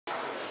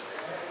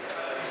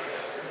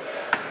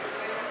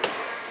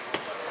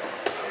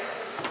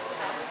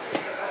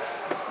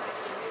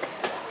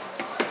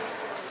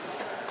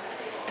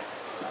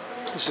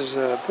This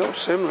is built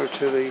similar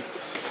to the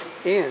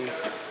inn.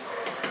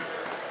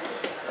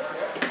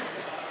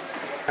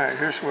 Alright,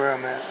 here's where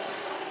I'm at.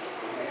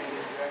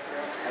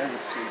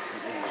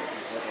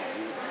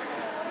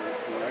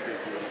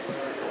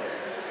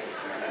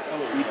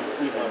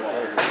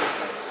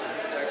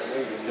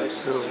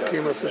 So we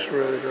came up this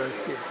road right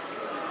here.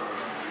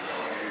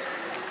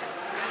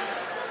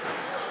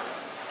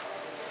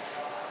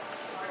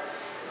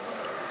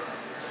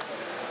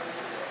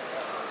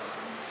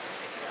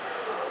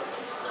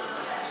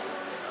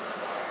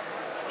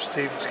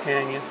 Stevens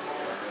Canyon.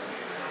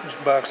 There's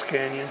Box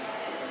Canyon.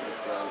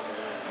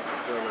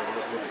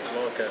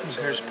 And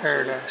here's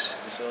Paradise.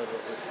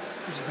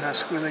 This is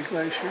Nisqually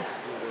Glacier.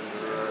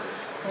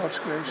 Quartz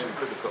Glacier.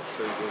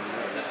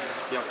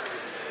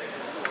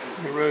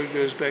 And the road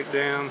goes back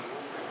down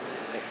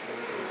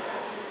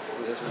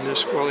the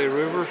Nisqually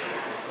River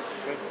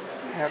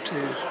out to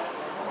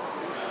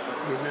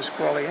the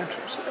Nisqually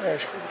entrance at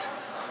Ashford.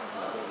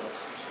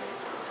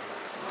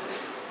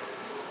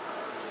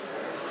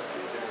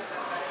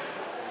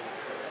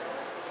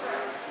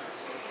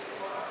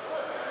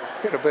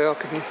 Got a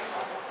balcony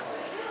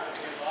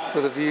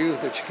with a view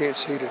that you can't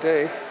see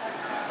today.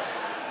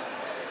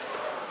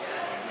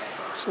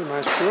 It's a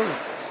nice building.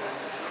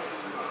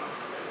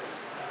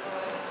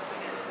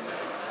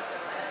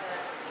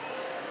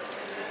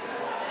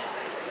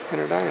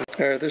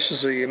 There, this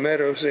is the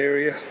Meadows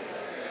area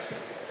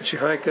that you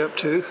hike up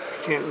to. You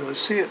can't really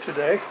see it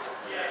today.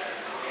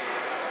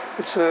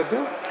 It's built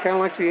kind of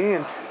like the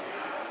inn.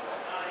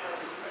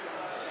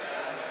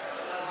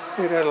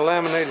 It had a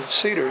laminated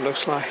cedar, it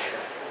looks like.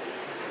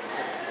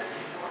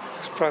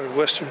 It's probably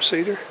western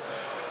cedar.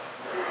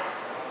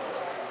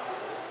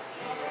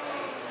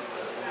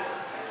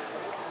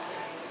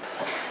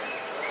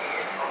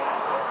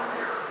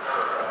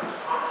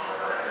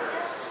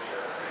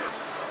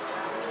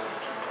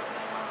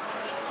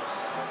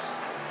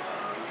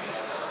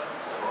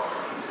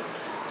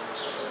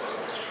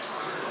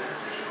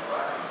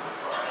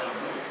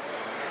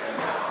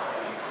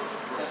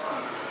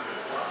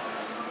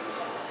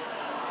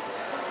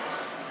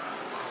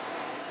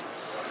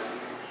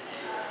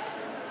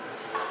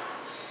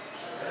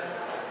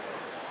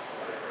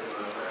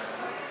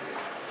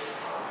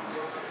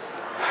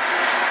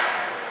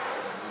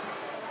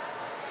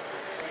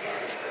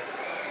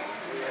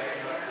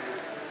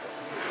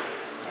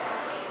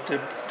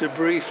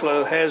 Debris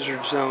flow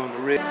hazard zone.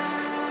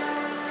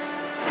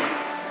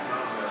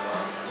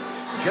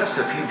 Just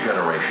a few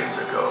generations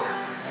ago,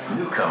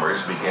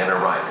 newcomers began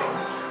arriving,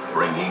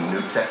 bringing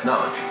new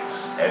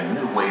technologies and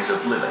new ways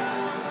of living.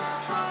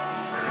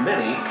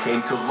 Many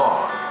came to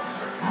log,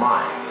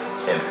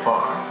 mine, and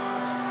farm.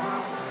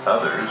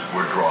 Others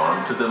were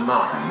drawn to the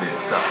mountain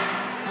itself.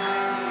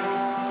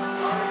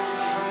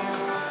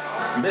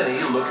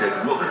 Many looked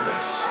at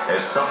wilderness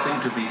as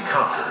something to be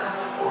conquered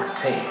or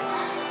tamed.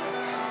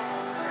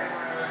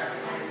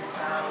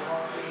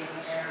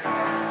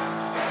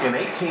 In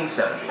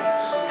 1870,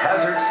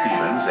 Hazard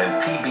Stevens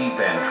and P.B.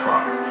 Van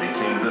Trump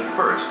became the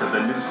first of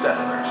the new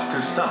settlers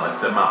to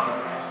summit the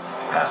mountain,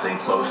 passing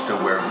close to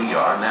where we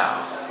are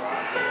now.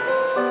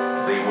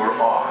 They were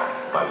awed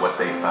by what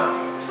they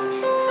found.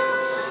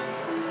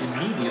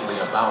 Immediately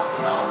about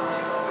the mountain,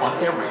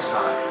 on every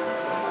side,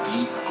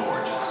 deep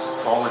gorges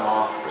falling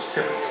off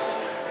precipitously,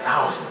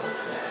 thousands of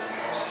feet.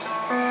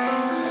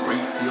 A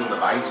great field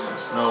of ice and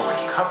snow which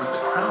covered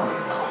the crown of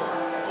the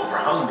mountain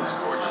overhung these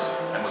gorges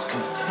and was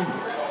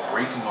continually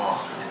breaking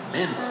off in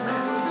immense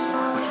masses,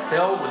 which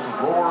fell with the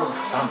roar of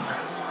thunder.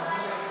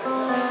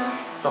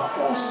 The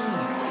whole scene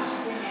was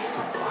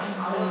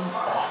sublimely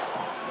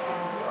awful.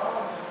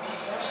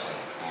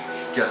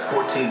 Just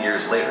 14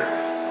 years later,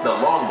 the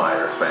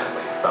Longmire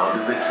family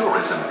founded the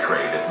tourism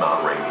trade at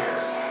Mount Rainier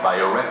by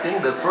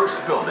erecting the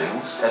first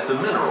buildings at the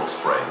mineral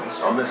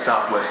springs on the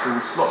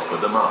southwestern slope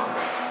of the mountain.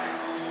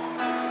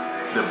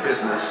 The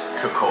business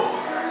took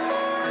hold.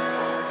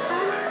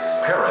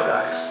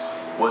 Paradise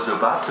was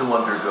about to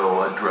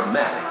undergo a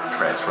dramatic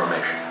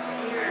transformation.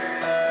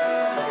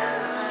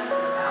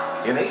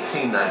 In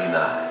 1899,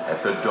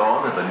 at the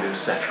dawn of a new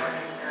century,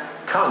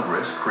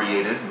 Congress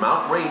created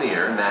Mount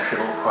Rainier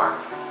National Park,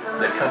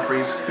 the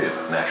country's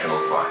 5th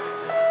national park.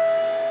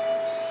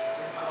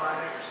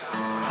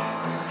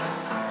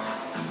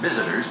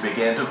 Visitors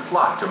began to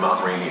flock to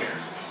Mount Rainier,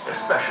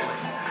 especially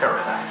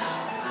Paradise.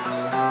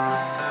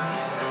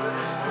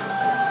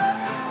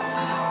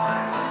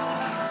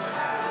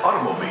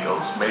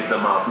 Automobiles made the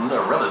mountain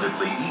a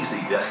relatively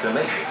easy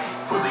destination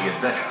for the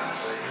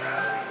adventurous.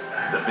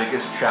 The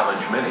biggest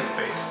challenge many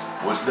faced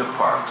was the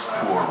park's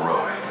poor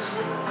roads.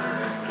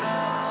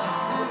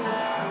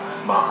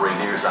 Mount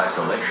Rainier's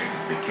isolation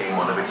became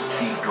one of its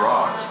chief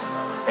draws,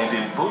 and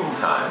in boom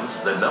times,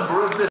 the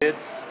number of visitors...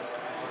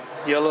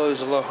 Yellow is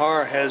the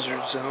Lahar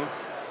hazard zone.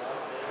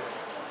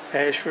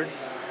 Ashford,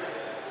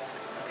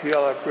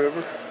 Puyallup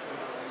River,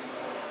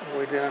 all the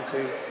way down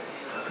to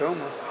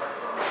Tacoma.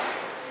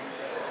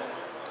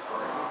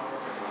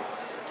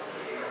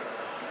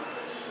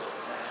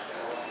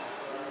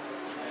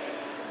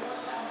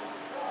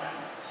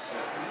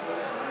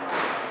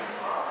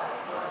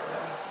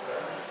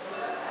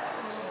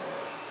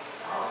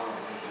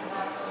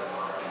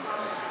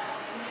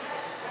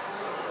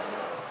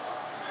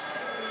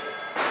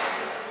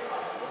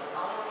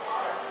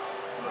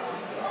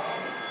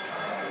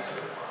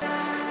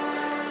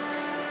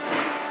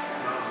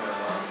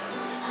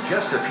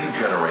 Just a few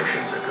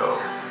generations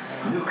ago,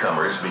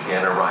 newcomers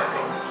began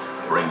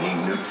arriving,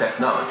 bringing new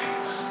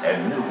technologies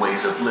and new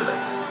ways of living.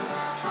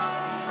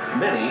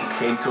 Many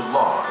came to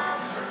log,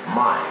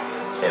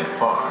 mine, and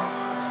farm.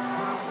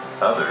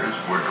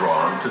 Others were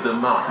drawn to the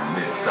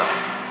mountain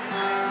itself.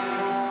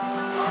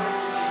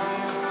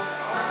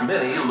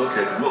 Many looked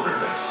at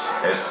wilderness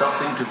as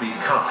something to be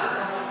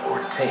conquered or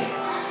tamed.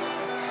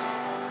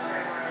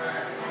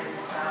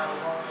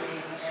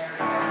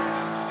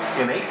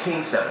 In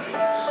 1870,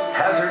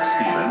 Hazard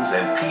Stevens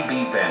and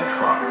P.B. Van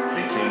Trump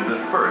became the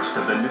first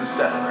of the new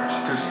settlers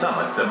to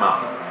summit the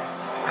mountain,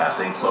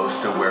 passing close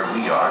to where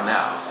we are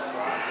now.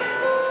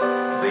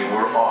 They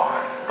were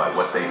awed by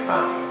what they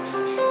found.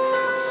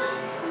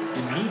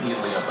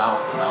 Immediately about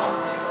the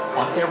mountain,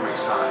 on every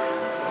side,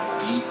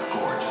 deep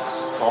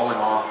gorges falling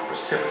off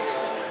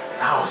precipitously,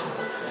 thousands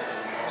of feet.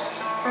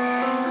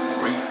 A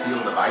great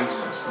field of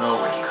ice and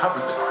snow which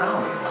covered the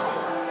crown of the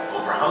mountain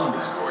overhung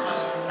these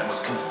gorges and was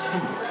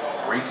continually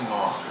breaking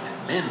off in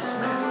immense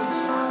masses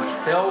which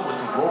fell with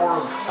the roar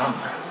of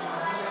thunder.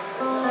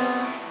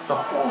 The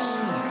whole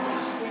scene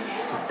was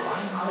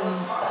sublimely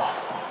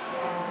awful.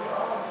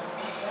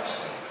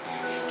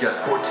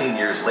 Just 14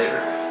 years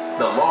later,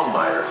 the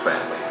Longmire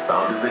family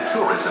founded the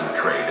tourism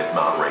trade at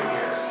Mount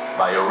Rainier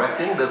by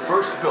erecting the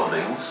first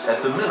buildings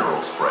at the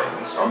mineral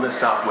springs on the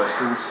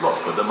southwestern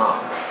slope of the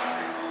mountain.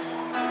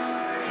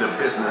 The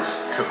business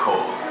took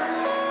hold.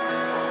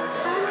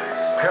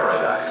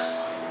 Paradise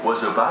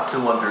was about to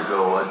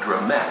undergo a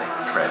dramatic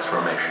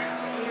transformation.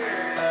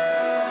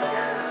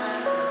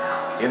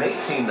 In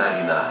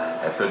 1899,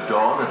 at the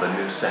dawn of a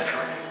new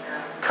century,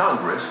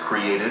 Congress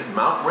created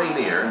Mount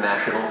Rainier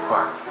National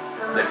Park,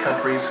 the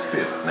country's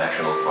 5th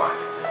national park.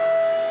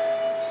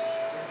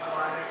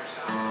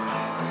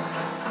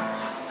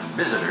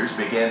 Visitors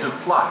began to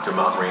flock to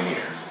Mount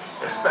Rainier,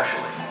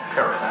 especially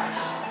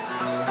Paradise.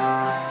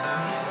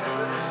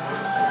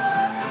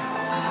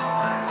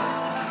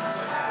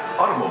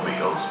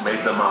 Automobiles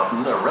made the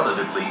mountain a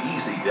relatively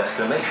easy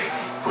destination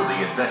for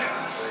the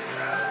adventurous.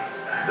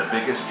 The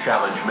biggest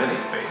challenge many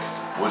faced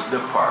was the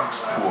park's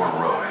poor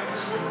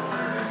roads.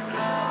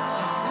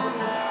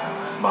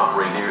 Mount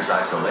Rainier's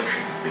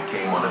isolation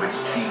became one of its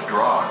chief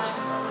draws,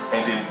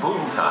 and in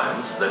boom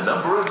times, the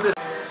number of visitors.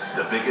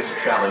 The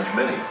biggest challenge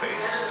many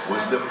faced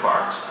was the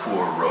park's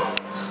poor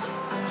roads.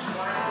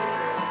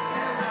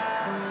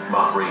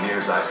 Mount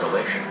Rainier's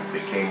isolation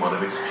became one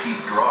of its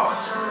chief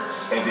draws,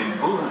 and in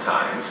boom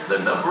times, the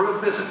number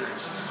of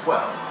visitors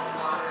swelled.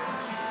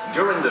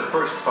 During the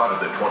first part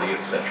of the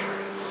 20th century,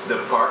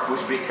 the park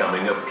was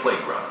becoming a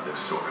playground of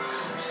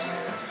sorts.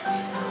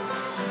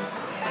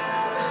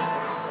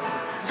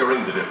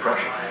 During the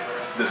Depression,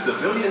 the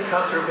Civilian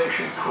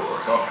Conservation Corps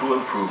helped to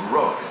improve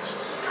roads,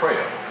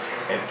 trails,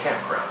 and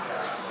campgrounds.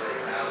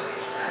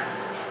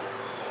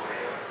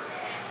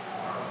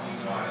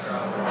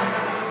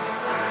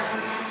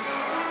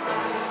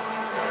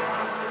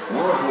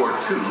 World War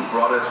II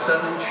brought a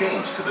sudden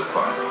change to the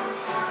park.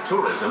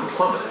 Tourism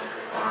plummeted,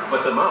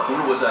 but the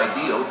mountain was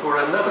ideal for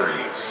another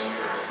use.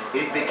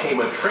 It became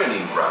a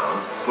training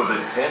ground for the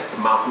 10th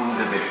Mountain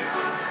Division.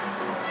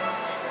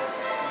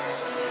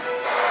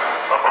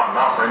 Up on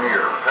Mount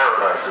Rainier,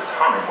 Paradise is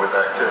humming with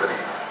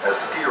activity as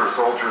skier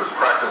soldiers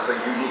practice a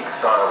unique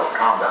style of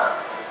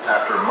combat.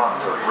 After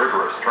months of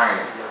rigorous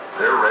training,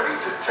 they're ready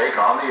to take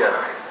on the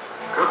enemy.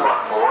 Good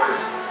luck, boys.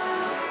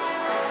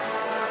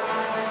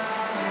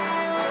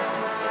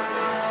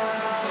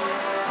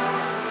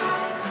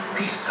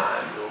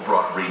 Peacetime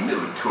brought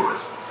renewed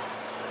tourism.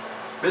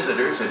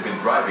 Visitors had been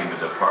driving to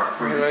the park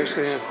for years,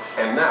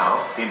 and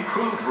now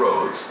improved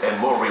roads and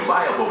more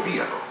reliable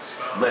vehicles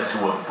led to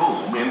a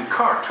boom in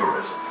car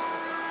tourism.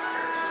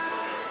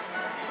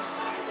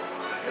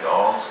 It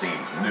all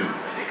seemed new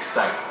and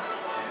exciting.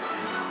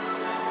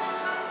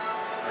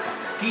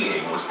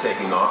 Skiing was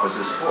taking off as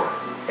a sport,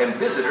 and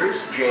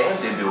visitors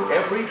jammed into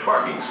every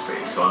parking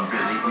space on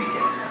busy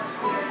weekends.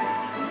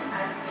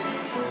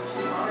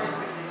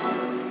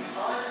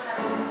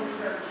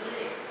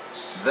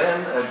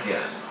 Then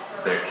again,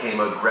 there came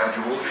a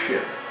gradual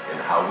shift in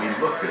how we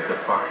looked at the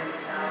park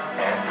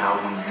and how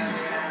we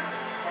used it.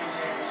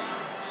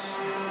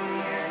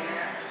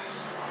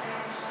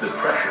 The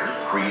pressure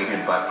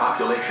created by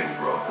population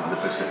growth in the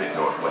Pacific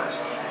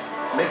Northwest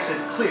makes it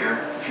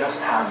clear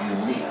just how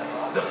unique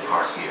the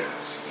park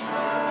is.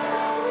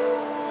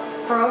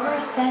 For over a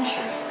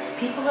century,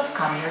 people have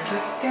come here to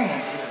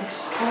experience this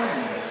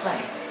extraordinary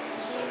place.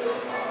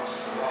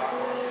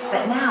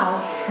 But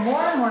now,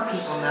 more and more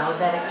people know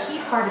that a key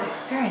part of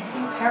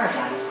experiencing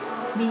Paradise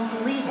means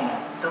leaving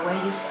it the way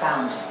you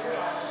found it.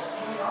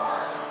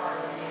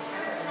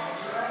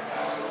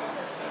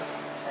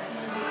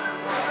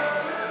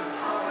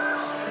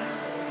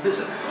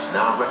 Visitors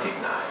now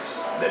recognize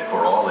that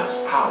for all its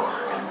power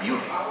and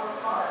beauty,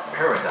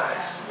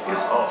 Paradise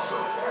is also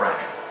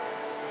fragile.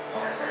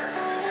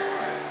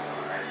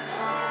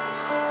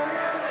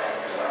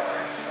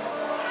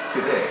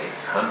 Today,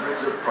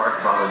 hundreds of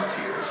park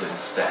volunteers and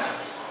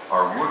staff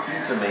are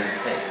working to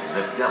maintain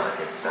the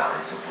delicate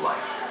balance of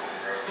life.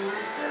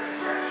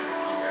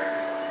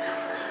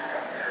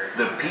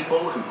 The people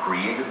who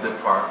created the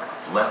park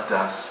left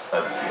us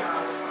a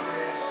gift.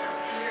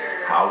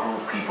 How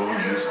will people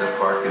use the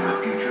park in the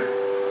future?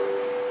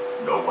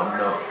 No one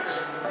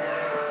knows.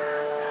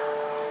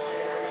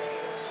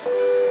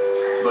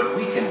 But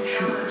we can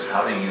choose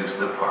how to use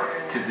the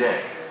park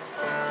today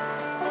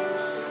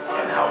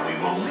and how we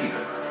will leave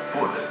it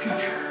for the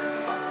future.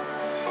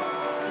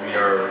 We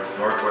are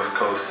Northwest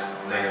Coast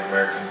Native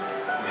Americans.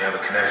 We have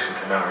a connection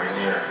to Mount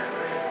Rainier.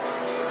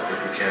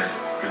 If we can't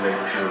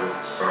relate to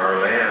our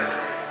land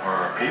or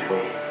our people,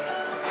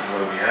 what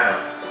do we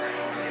have?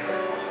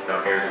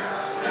 I'm here to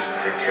just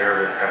take care of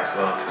it and pass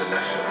it on to the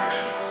next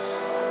generation.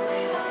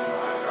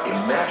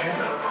 Imagine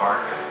a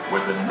park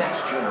where the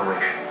next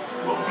generation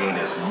will gain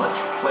as much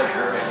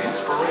pleasure and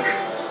inspiration